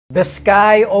The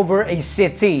sky over a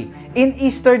city in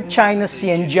eastern China's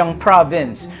Xinjiang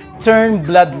province turned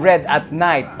blood red at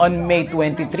night on May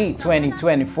 23,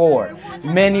 2024.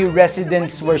 Many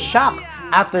residents were shocked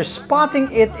after spotting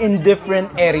it in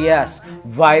different areas.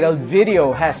 Viral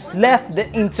video has left the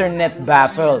internet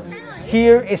baffled.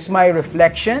 Here is my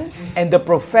reflection and the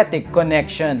prophetic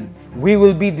connection. We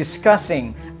will be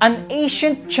discussing an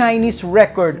ancient Chinese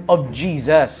record of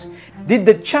Jesus. Did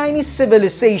the Chinese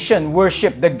civilization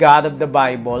worship the God of the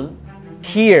Bible?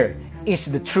 Here is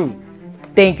the truth.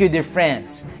 Thank you, dear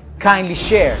friends. Kindly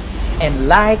share and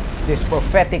like this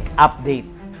prophetic update.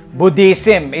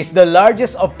 Buddhism is the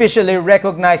largest officially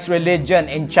recognized religion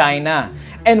in China.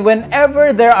 And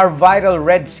whenever there are viral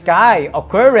red sky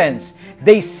occurrence,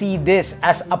 they see this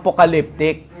as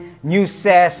apocalyptic. News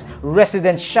says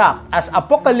residents shocked as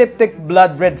apocalyptic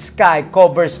blood red sky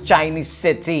covers Chinese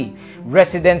city.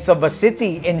 Residents of a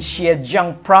city in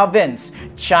Xinjiang province,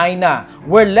 China,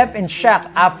 were left in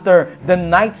shock after the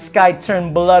night sky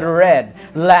turned blood red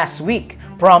last week,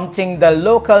 prompting the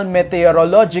local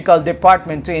meteorological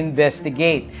department to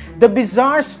investigate. The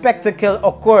bizarre spectacle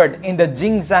occurred in the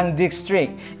Jingzhang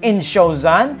district in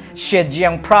Shenzhen,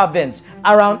 Zhejiang province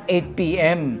around 8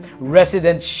 p.m.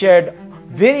 Residents shared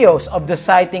videos of the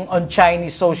sighting on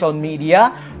Chinese social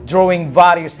media, drawing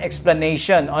various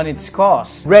explanations on its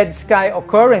cause. Red sky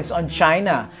occurrence on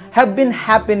China have been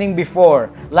happening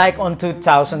before, like on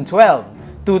 2012,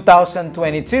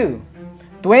 2022,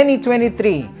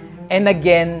 2023, and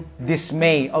again this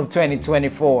May of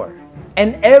 2024.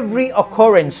 And every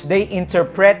occurrence they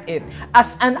interpret it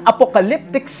as an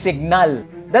apocalyptic signal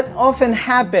that often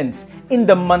happens in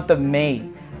the month of May.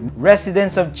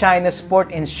 Residents of China's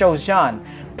port in Shenzhen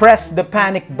pressed the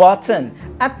panic button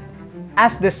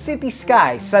as the city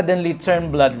sky suddenly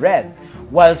turned blood red.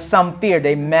 While some feared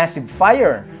a massive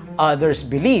fire, others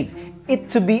believe it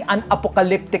to be an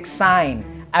apocalyptic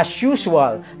sign. As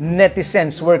usual,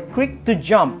 netizens were quick to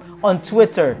jump on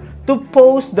Twitter to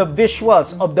post the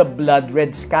visuals of the blood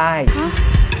red sky. Huh?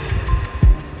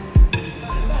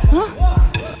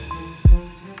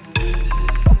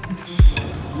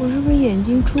 我是不是眼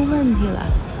睛出问题了？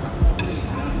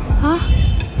啊？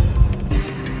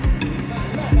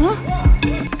啊？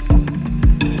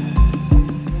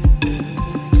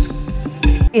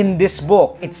 In this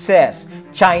book, it says,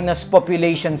 China's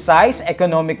population size,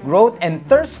 economic growth, and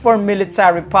thirst for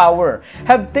military power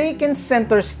have taken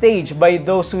center stage by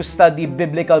those who study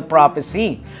biblical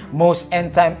prophecy. Most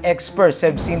end-time experts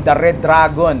have seen the red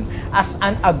dragon as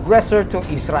an aggressor to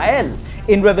Israel.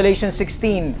 In Revelation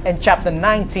 16 and chapter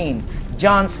 19,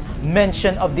 John's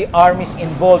mention of the armies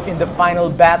involved in the final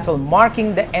battle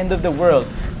marking the end of the world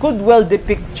could well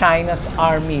depict China's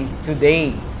army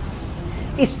today.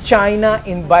 Is China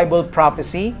in Bible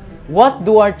prophecy? What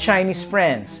do our Chinese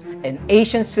friends and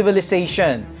Asian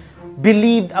civilization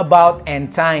believed about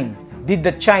end time? Did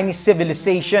the Chinese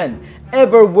civilization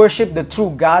ever worship the true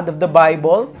God of the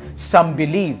Bible? Some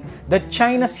believe that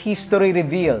China's history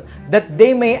reveals that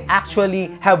they may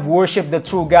actually have worshipped the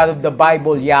true God of the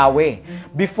Bible, Yahweh,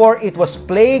 before it was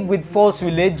plagued with false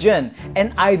religion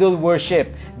and idol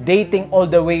worship, dating all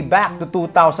the way back to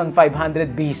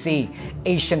 2500 BC.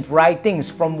 Ancient writings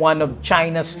from one of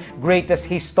China's greatest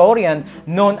historians,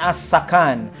 known as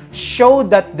Sakan, show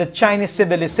that the Chinese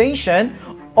civilization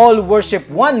all worship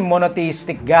one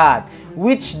monotheistic God,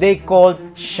 which they called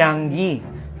Shangyi.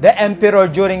 The emperor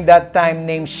during that time,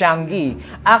 named Shangyi,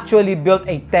 actually built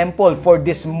a temple for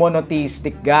this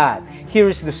monotheistic God. Here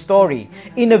is the story.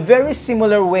 In a very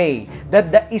similar way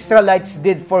that the Israelites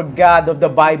did for God of the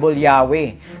Bible,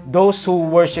 Yahweh, those who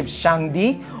worship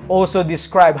Shangyi also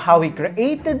describe how he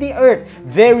created the earth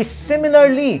very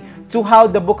similarly to how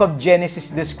the book of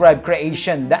Genesis described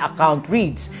creation. The account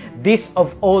reads, "This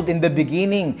of old in the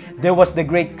beginning, there was the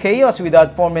great chaos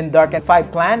without form and dark, and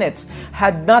 5 planets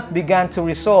had not begun to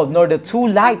resolve, nor the 2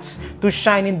 lights to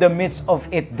shine in the midst of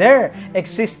it. There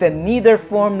existed neither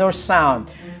form nor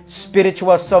sound.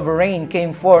 Spiritual sovereign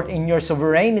came forth in your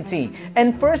sovereignty,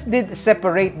 and first did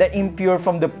separate the impure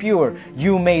from the pure.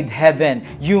 You made heaven,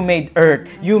 you made earth,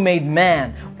 you made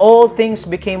man. All things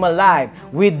became alive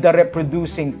with the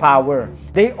reproducing power."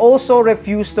 They also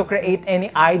refused to create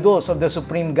any idols of the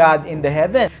supreme God in the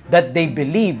heaven that they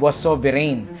believed was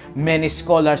sovereign. Many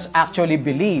scholars actually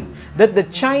believe that the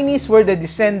Chinese were the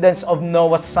descendants of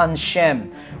Noah's son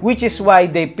Shem, which is why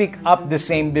they pick up the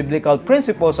same biblical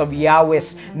principles of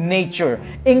Yahweh's nature,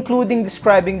 including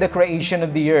describing the creation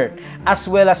of the earth,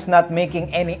 as well as not making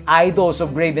any idols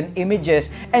of graven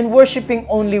images and worshiping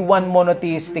only one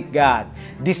monotheistic God.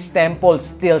 This temple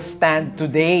still stands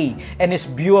today and is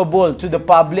viewable to the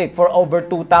public for over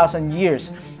 2,000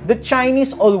 years. The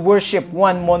Chinese all worship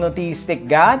one monotheistic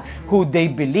God who they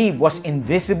believe was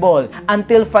invisible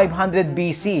until 500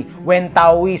 BC when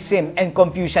Taoism and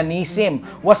Confucianism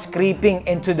was creeping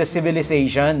into the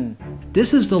civilization.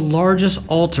 This is the largest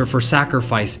altar for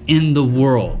sacrifice in the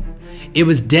world. It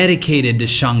was dedicated to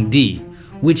Shangdi,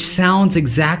 which sounds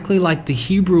exactly like the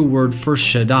Hebrew word for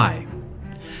Shaddai.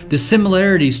 The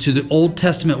similarities to the Old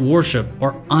Testament worship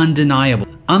are undeniable.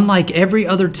 Unlike every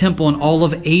other temple in all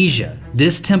of Asia,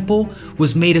 this temple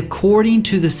was made according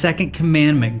to the second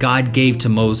commandment God gave to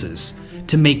Moses,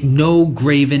 to make no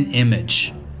graven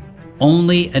image,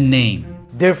 only a name.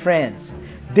 Dear friends,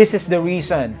 this is the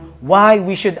reason why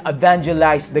we should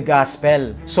evangelize the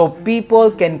gospel, so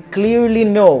people can clearly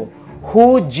know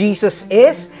who Jesus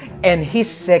is and His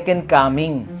second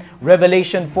coming.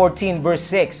 Revelation 14 verse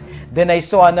 6, Then I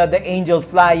saw another angel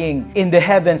flying in the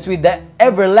heavens with the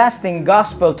everlasting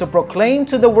gospel to proclaim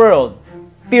to the world,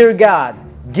 Fear God,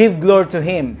 give glory to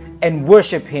Him, and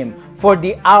worship Him, for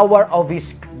the hour of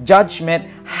His judgment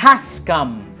has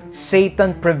come.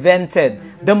 Satan prevented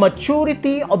the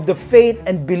maturity of the faith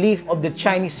and belief of the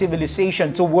Chinese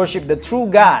civilization to worship the true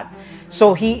God.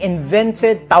 So he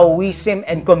invented Taoism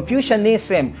and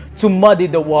Confucianism to muddy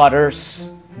the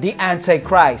waters. The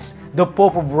Antichrist, the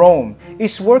Pope of Rome,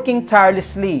 is working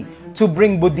tirelessly to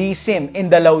bring Buddhism in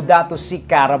the Laudato Si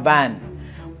caravan.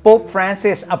 Pope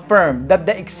Francis affirmed that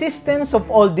the existence of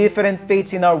all different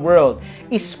faiths in our world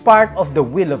is part of the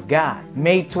will of God.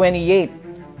 May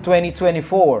 28,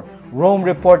 2024,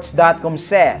 RomeReports.com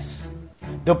says,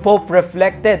 the Pope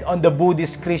reflected on the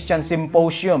Buddhist Christian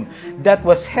Symposium that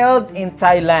was held in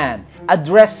Thailand.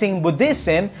 Addressing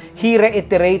Buddhism, he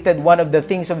reiterated one of the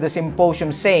things of the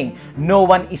symposium, saying, No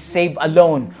one is saved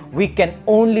alone. We can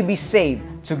only be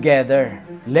saved together.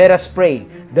 Let us pray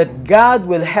that God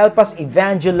will help us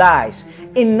evangelize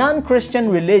in non-Christian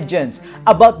religions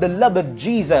about the love of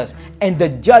Jesus and the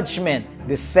judgment,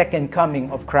 the second coming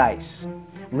of Christ.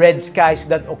 Red skies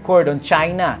that occurred on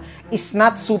China is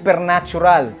not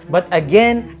supernatural, but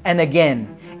again and again,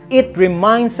 it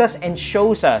reminds us and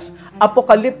shows us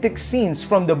apocalyptic scenes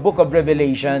from the book of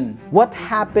Revelation. What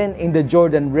happened in the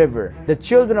Jordan River? The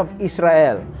children of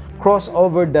Israel crossed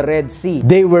over the Red Sea.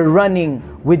 They were running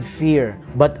with fear,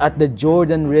 but at the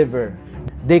Jordan River,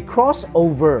 they crossed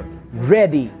over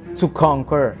ready to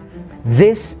conquer.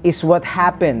 This is what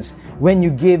happens when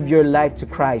you give your life to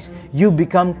Christ. You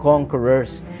become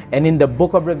conquerors. And in the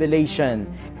book of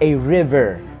Revelation, a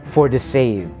river for the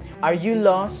saved. Are you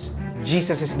lost?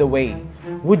 Jesus is the way.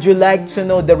 Would you like to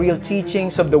know the real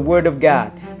teachings of the Word of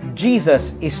God?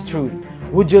 Jesus is truth.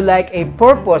 Would you like a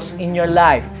purpose in your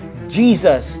life?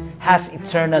 Jesus has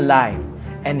eternal life,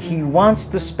 and He wants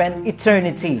to spend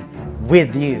eternity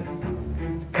with you.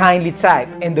 Kindly type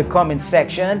in the comment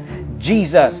section,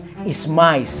 Jesus is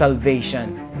my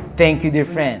salvation. Thank you, dear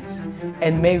friends,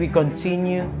 and may we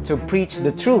continue to preach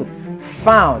the truth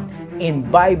found in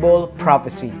Bible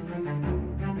prophecy.